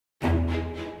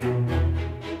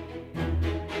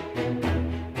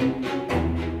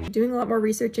doing a lot more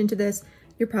research into this.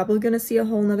 You're probably gonna see a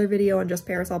whole nother video on just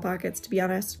parasol pockets, to be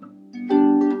honest.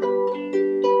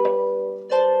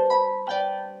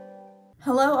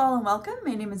 Hello all and welcome.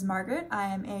 My name is Margaret. I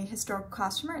am a historical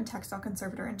costumer and textile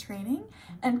conservator in training,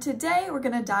 and today we're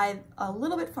going to dive a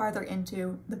little bit farther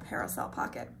into the parasol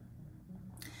pocket.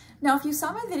 Now, if you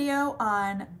saw my video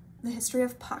on the history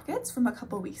of pockets from a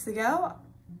couple weeks ago,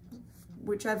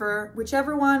 whichever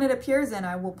one it appears in,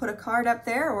 I will put a card up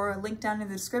there or a link down in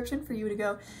the description for you to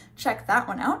go check that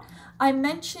one out. I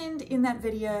mentioned in that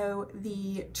video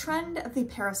the trend of the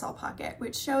parasol pocket,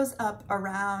 which shows up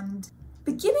around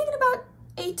beginning in about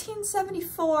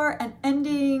 1874 and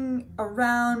ending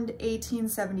around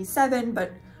 1877,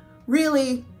 but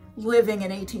really living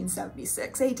in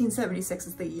 1876. 1876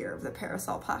 is the year of the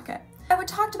parasol pocket. I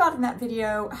talked about in that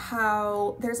video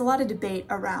how there's a lot of debate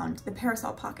around the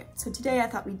parasol pocket. So today I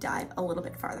thought we'd dive a little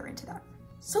bit farther into that.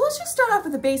 So let's just start off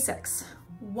with the basics.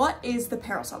 What is the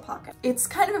parasol pocket? It's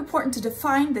kind of important to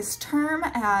define this term,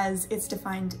 as it's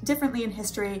defined differently in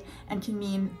history and can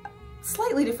mean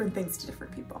slightly different things to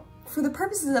different people. For the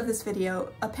purposes of this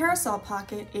video, a parasol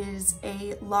pocket is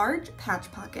a large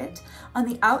patch pocket on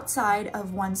the outside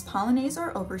of one's polonaise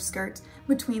or overskirt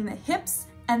between the hips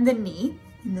and the knee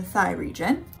in the thigh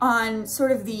region on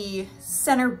sort of the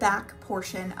center back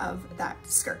portion of that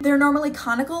skirt. They're normally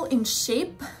conical in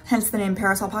shape, hence the name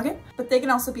parasol pocket, but they can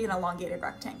also be an elongated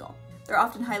rectangle. They're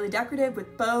often highly decorative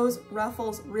with bows,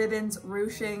 ruffles, ribbons,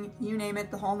 ruching, you name it,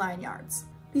 the whole 9 yards.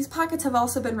 These pockets have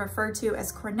also been referred to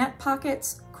as cornet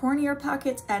pockets, cornier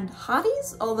pockets, and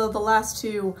hotties, although the last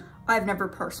two I've never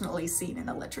personally seen in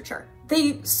the literature.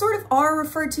 They sort of are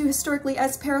referred to historically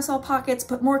as parasol pockets,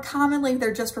 but more commonly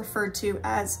they're just referred to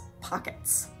as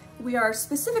pockets. We are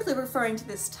specifically referring to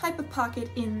this type of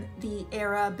pocket in the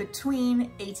era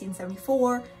between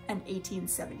 1874 and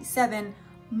 1877,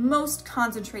 most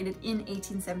concentrated in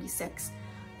 1876.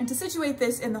 And to situate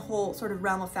this in the whole sort of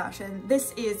realm of fashion,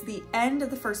 this is the end of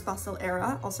the first bustle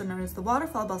era, also known as the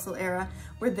waterfall bustle era,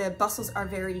 where the bustles are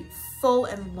very full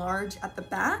and large at the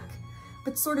back,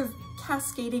 but sort of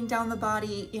cascading down the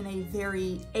body in a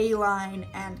very A-line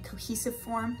and cohesive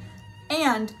form.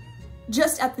 And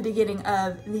just at the beginning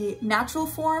of the natural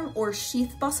form or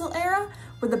sheath bustle era,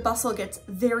 where the bustle gets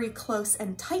very close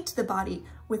and tight to the body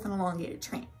with an elongated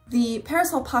train. The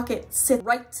parasol pocket sits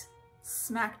right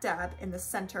smack dab in the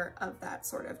center of that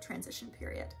sort of transition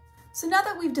period. So now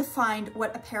that we've defined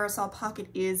what a parasol pocket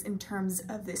is in terms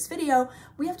of this video,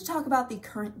 we have to talk about the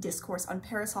current discourse on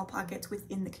parasol pockets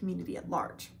within the community at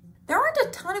large. There aren't a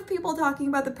ton of people talking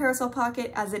about the parasol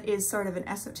pocket, as it is sort of an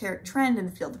esoteric trend in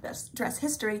the field of dress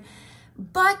history,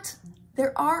 but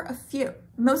there are a few.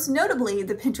 Most notably,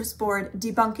 the Pinterest board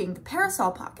Debunking the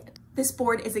Parasol Pocket. This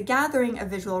board is a gathering of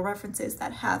visual references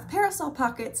that have parasol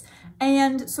pockets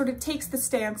and sort of takes the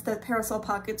stance that parasol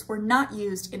pockets were not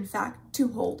used, in fact, to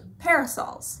hold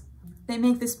parasols. They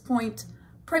make this point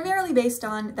primarily based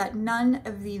on that none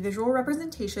of the visual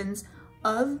representations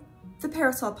of the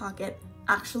parasol pocket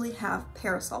actually have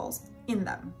parasols in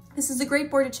them. This is a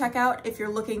great board to check out if you're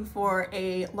looking for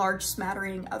a large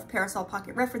smattering of parasol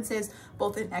pocket references,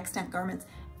 both in extant garments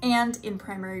and in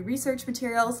primary research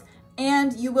materials.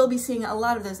 And you will be seeing a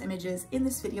lot of those images in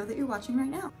this video that you're watching right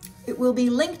now. It will be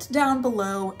linked down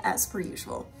below as per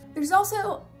usual. There's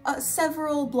also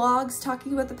several blogs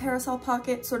talking about the parasol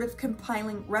pocket, sort of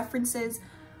compiling references.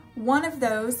 One of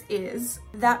those is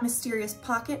That Mysterious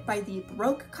Pocket by the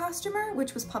Baroque Costumer,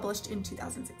 which was published in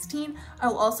 2016. I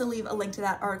will also leave a link to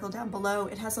that article down below.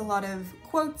 It has a lot of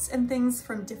quotes and things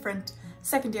from different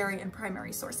secondary and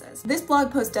primary sources. This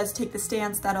blog post does take the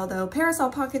stance that although parasol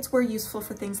pockets were useful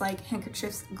for things like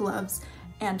handkerchiefs, gloves,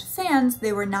 and fans,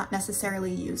 they were not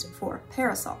necessarily used for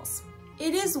parasols.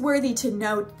 It is worthy to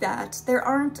note that there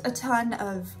aren't a ton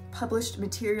of published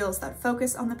materials that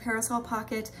focus on the parasol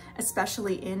pocket,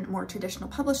 especially in more traditional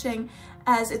publishing,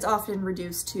 as it's often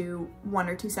reduced to 1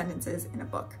 or 2 sentences in a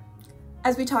book.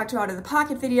 As we talked about in the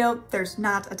pocket video, there's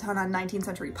not a ton on 19th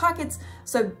century pockets,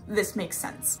 so this makes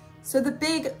sense. So the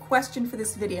big question for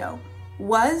this video,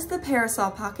 was the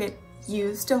parasol pocket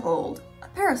used to hold a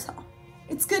parasol?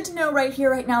 It's good to know right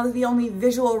here, right now, that the only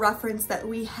visual reference that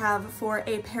we have for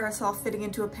a parasol fitting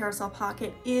into a parasol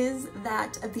pocket is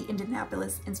that of the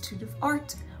Indianapolis Institute of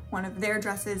Art. One of their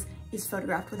dresses is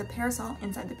photographed with a parasol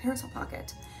inside the parasol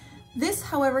pocket. This,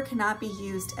 however, cannot be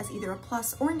used as either a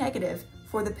plus or negative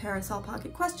for the parasol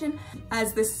pocket question,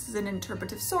 as this is an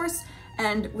interpretive source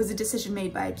and was a decision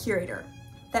made by a curator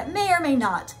that may or may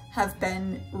not have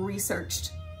been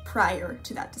researched prior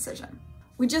to that decision.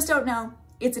 We just don't know.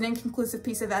 It's an inconclusive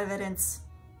piece of evidence.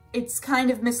 It's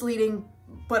kind of misleading,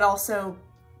 but also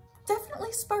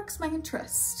definitely sparks my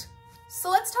interest. So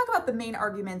let's talk about the main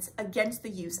arguments against the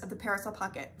use of the parasol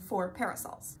pocket for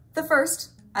parasols. The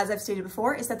first, as I've stated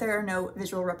before, is that there are no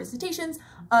visual representations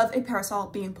of a parasol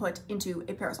being put into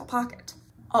a parasol pocket.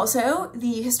 Also,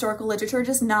 the historical literature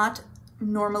does not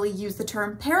normally use the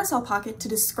term parasol pocket to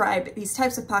describe these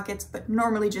types of pockets, but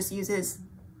normally just uses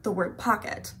the word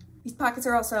pocket. These pockets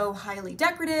are also highly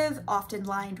decorative, often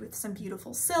lined with some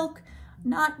beautiful silk,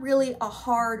 not really a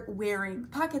hard wearing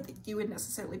pocket that you would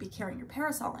necessarily be carrying your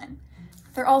parasol in.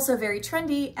 They're also very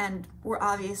trendy and were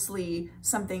obviously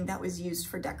something that was used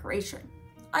for decoration.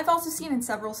 I've also seen in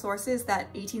several sources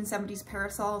that 1870s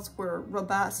parasols were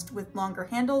robust with longer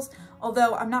handles,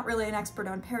 although I'm not really an expert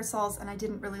on parasols and I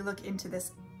didn't really look into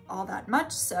this all that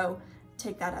much, so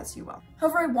take that as you will.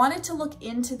 However, I wanted to look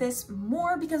into this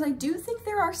more because I do think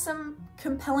there are some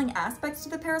compelling aspects to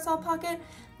the parasol pocket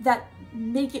that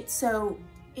make it so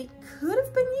it could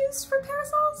have been used for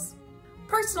parasols.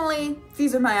 Personally,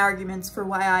 these are my arguments for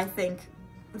why I think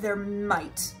there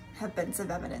might have been some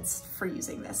evidence for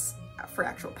using this for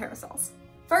actual parasols.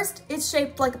 First, it's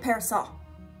shaped like a parasol.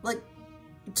 Like,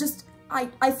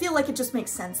 I feel like it just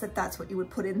makes sense that that's what you would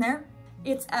put in there.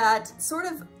 It's at sort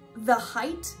of the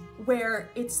height where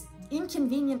it's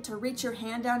inconvenient to reach your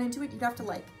hand down into it. You'd have to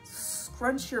like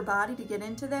scrunch your body to get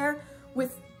into there.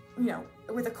 With, you know,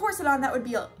 with a corset on, that would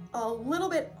be a little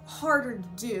bit harder to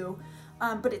do.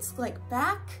 But it's like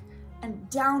back and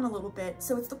down a little bit,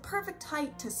 so it's the perfect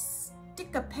height to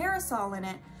stick a parasol in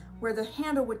it where the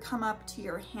handle would come up to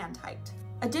your hand height.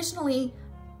 Additionally,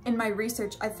 in my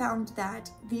research, I found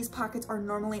that these pockets are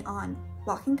normally on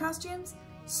walking costumes,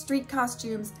 street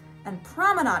costumes, and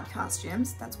promenade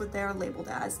costumes, that's what they're labeled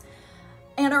as,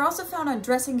 and are also found on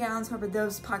dressing gowns. However,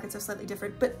 those pockets are slightly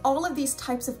different, but all of these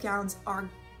types of gowns are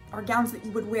gowns that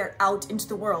you would wear out into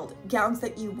the world, gowns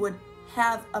that you would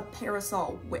have a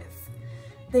parasol with.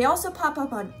 They also pop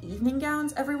up on evening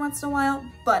gowns every once in a while,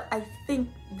 but I think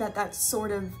that that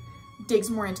sort of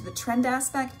digs more into the trend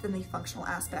aspect than the functional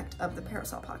aspect of the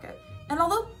parasol pocket. And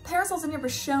although parasols are never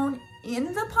shown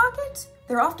in the pocket,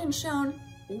 they're often shown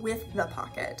with the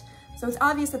pocket. So it's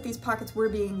obvious that these pockets were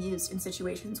being used in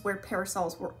situations where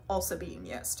parasols were also being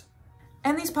used.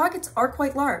 And these pockets are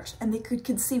quite large, and they could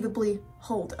conceivably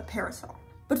hold a parasol.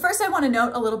 But first I want to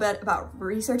note a little bit about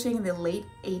researching in the late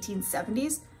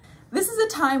 1870s. This is a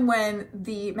time when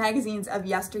the magazines of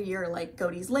yesteryear like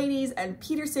Godey's Ladies and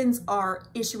Peterson's are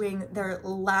issuing their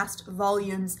last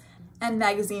volumes, and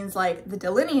magazines like The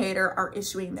Delineator are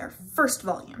issuing their first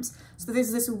volumes. So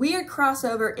there's this weird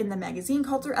crossover in the magazine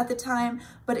culture at the time,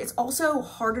 but it's also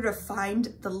harder to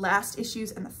find the last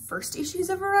issues and the first issues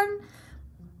of a run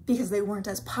because they weren't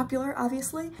as popular,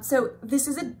 obviously. So this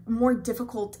is a more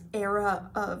difficult era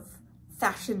of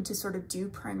fashion to sort of do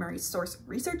primary source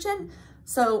research in.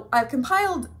 So I've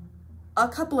compiled a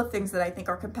couple of things that I think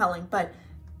are compelling, but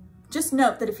just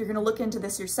note that if you're gonna look into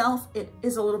this yourself, it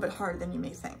is a little bit harder than you may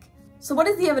think. So what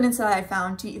is the evidence that I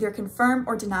found to either confirm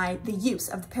or deny the use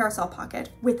of the parasol pocket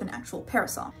with an actual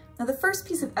parasol? Now, the first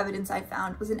piece of evidence I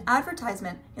found was an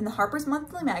advertisement in the Harpers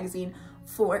monthly magazine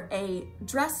for a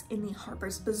dress in the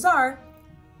Harpers Bazaar,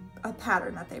 a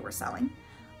pattern that they were selling,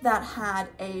 that had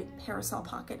a parasol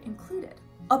pocket included.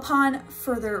 Upon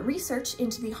further research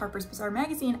into the Harper's Bazaar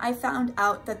magazine, I found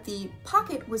out that the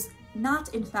pocket was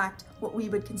not in fact what we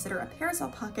would consider a parasol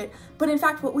pocket, but in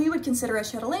fact what we would consider a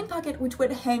chatelaine pocket, which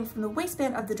would hang from the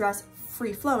waistband of the dress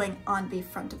free-flowing on the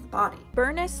front of the body.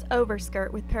 Burnous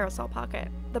overskirt with parasol pocket.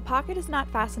 The pocket is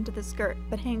not fastened to the skirt,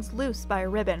 but hangs loose by a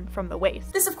ribbon from the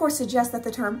waist. This of course suggests that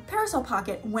the term parasol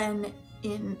pocket, when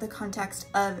in the context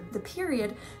of the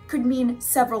period, could mean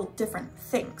several different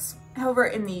things. However,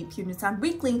 in the Puget Sound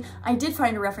Weekly, I did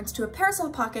find a reference to a parasol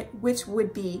pocket, which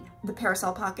would be the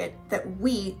parasol pocket that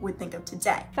we would think of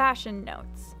today. Fashion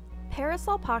notes.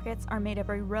 Parasol pockets are made of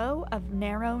a row of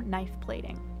narrow knife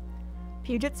plating.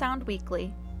 Puget Sound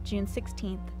Weekly, June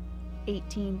 16th,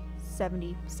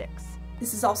 1876.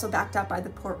 This is also backed up by the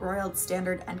Port Royal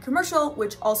Standard and Commercial,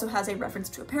 which also has a reference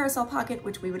to a parasol pocket,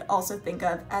 which we would also think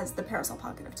of as the parasol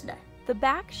pocket of today. The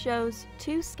back shows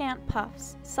two scant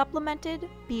puffs, supplemented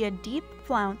by a deep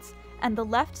flounce, and the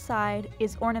left side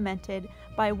is ornamented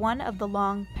by one of the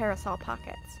long parasol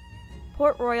pockets.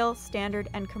 Port Royal Standard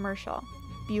and Commercial,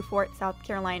 Beaufort, South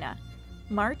Carolina,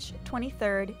 March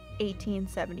 23rd,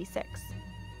 1876.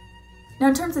 Now,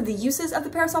 in terms of the uses of the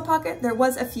parasol pocket, there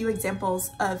was a few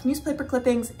examples of newspaper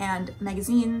clippings and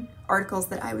magazine articles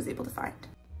that I was able to find.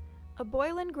 A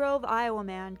Boylan Grove, Iowa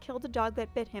man killed a dog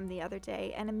that bit him the other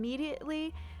day and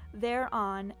immediately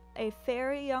Thereon, a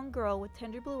fair young girl with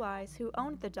tender blue eyes who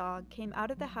owned the dog came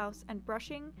out of the house and,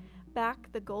 brushing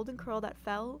back the golden curl that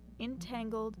fell,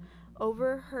 entangled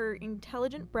over her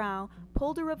intelligent brow,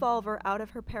 pulled a revolver out of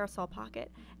her parasol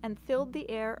pocket and filled the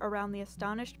air around the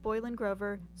astonished Boylan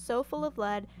Grover so full of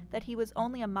lead that he was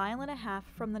only a mile and a half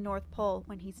from the North Pole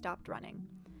when he stopped running.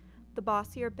 The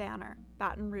Bossier Banner,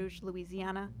 Baton Rouge,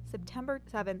 Louisiana, September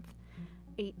 7th,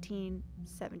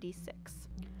 1876.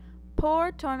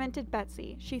 Poor, tormented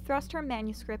Betsy, she thrust her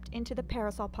manuscript into the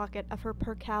parasol pocket of her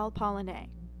percale Polonais.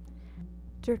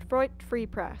 Detroit Free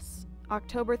Press,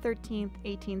 October 13th,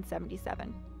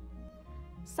 1877.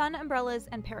 Sun umbrellas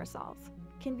and parasols.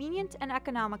 Convenient and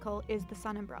economical is the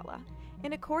sun umbrella,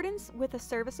 in accordance with a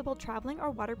serviceable traveling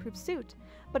or waterproof suit,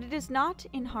 but it is not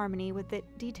in harmony with the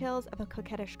details of a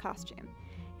coquettish costume.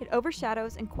 It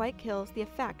overshadows and quite kills the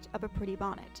effect of a pretty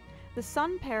bonnet. The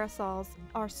sun parasols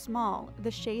are small,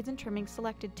 the shades and trimmings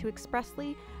selected to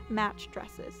expressly match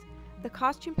dresses. The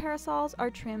costume parasols are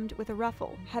trimmed with a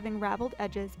ruffle, having raveled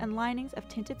edges and linings of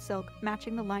tinted silk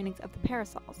matching the linings of the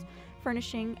parasols,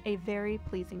 furnishing a very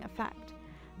pleasing effect.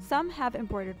 Some have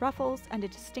embroidered ruffles and a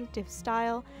distinctive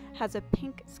style, has a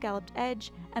pink scalloped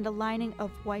edge and a lining of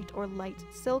white or light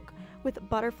silk with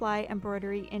butterfly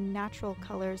embroidery in natural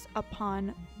colors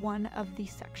upon one of the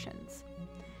sections.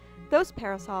 Those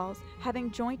parasols,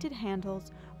 having jointed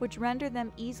handles, which render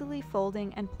them easily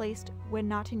folding and placed, when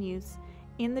not in use,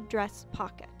 in the dress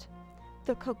pocket.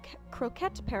 The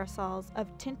croquette parasols of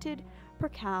tinted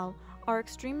percale are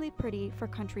extremely pretty for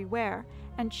country wear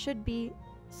and should be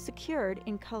secured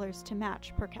in colors to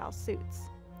match percale suits.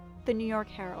 The New York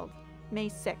Herald, May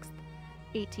 6th,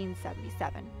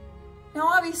 1877. Now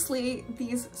obviously,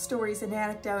 these stories and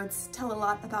anecdotes tell a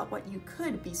lot about what you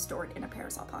could be stored in a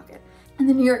parasol pocket. And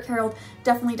the New York Herald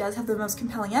definitely does have the most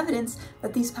compelling evidence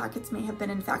that these pockets may have been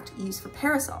in fact used for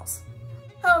parasols.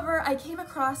 However, I came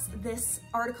across this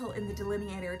article in the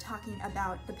Delineator talking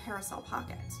about the parasol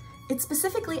pocket. It's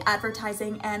specifically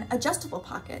advertising an adjustable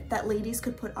pocket that ladies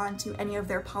could put onto any of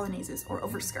their polonaises or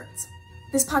overskirts.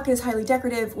 This pocket is highly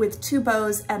decorative with 2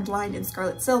 bows and lined in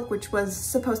scarlet silk, which was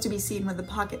supposed to be seen when the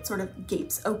pocket sort of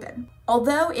gapes open.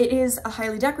 Although it is a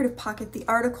highly decorative pocket, the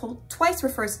article twice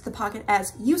refers to the pocket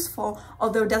as useful,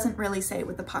 although it doesn't really say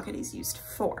what the pocket is used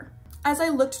for. As I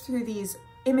looked through these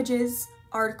images,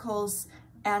 articles,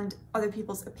 and other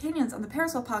people's opinions on the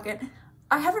parasol pocket,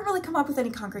 I haven't really come up with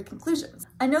any concrete conclusions.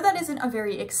 I know that isn't a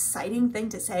very exciting thing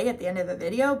to say at the end of a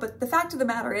video, but the fact of the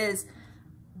matter is,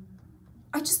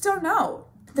 I just don't know.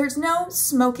 There's no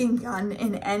smoking gun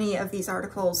in any of these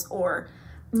articles or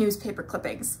newspaper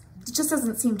clippings. It just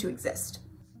doesn't seem to exist.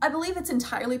 I believe it's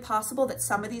entirely possible that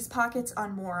some of these pockets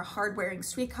on more hard-wearing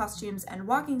street costumes and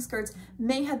walking skirts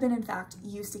may have been in fact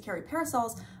used to carry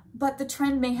parasols, but the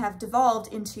trend may have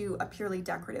devolved into a purely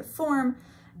decorative form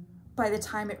by the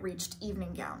time it reached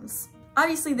evening gowns.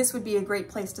 Obviously, this would be a great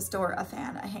place to store a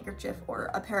fan, a handkerchief,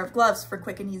 or a pair of gloves for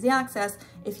quick and easy access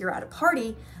if you're at a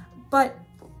party, but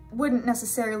wouldn't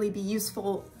necessarily be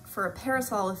useful for a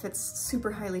parasol if it's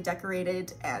super highly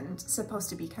decorated and supposed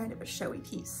to be kind of a showy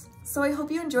piece. So I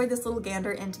hope you enjoyed this little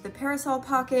gander into the parasol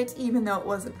pocket, even though it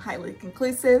wasn't highly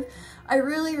conclusive. I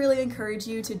really encourage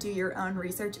you to do your own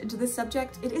research into this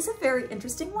subject. It is a very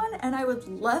interesting one, and I would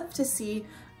love to see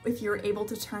if you're able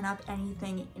to turn up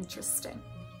anything interesting.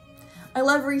 I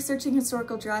love researching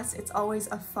historical dress. It's always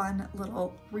a fun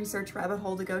little research rabbit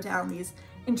hole to go down these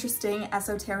interesting,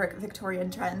 esoteric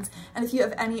Victorian trends. And if you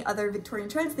have any other Victorian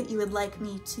trends that you would like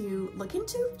me to look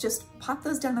into, just pop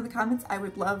those down in the comments. I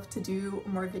would love to do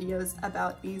more videos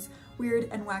about these weird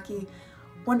and wacky,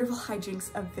 wonderful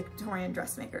hijinks of Victorian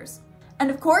dressmakers. And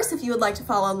of course, if you would like to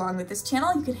follow along with this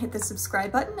channel, you can hit the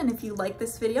subscribe button. And if you like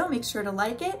this video, make sure to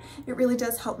like it. It really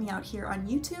does help me out here on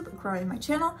YouTube, growing my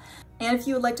channel. And if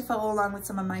you would like to follow along with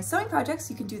some of my sewing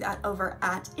projects, you can do that over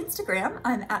at Instagram.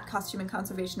 I'm at Costume and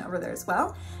Conservation over there as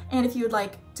well. And if you would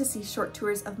like to see short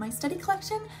tours of my study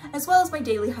collection, as well as my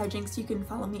daily hijinks, you can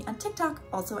follow me on TikTok,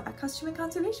 also at Costume and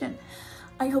Conservation.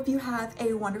 I hope you have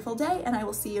a wonderful day, and I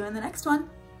will see you in the next one.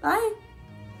 Bye!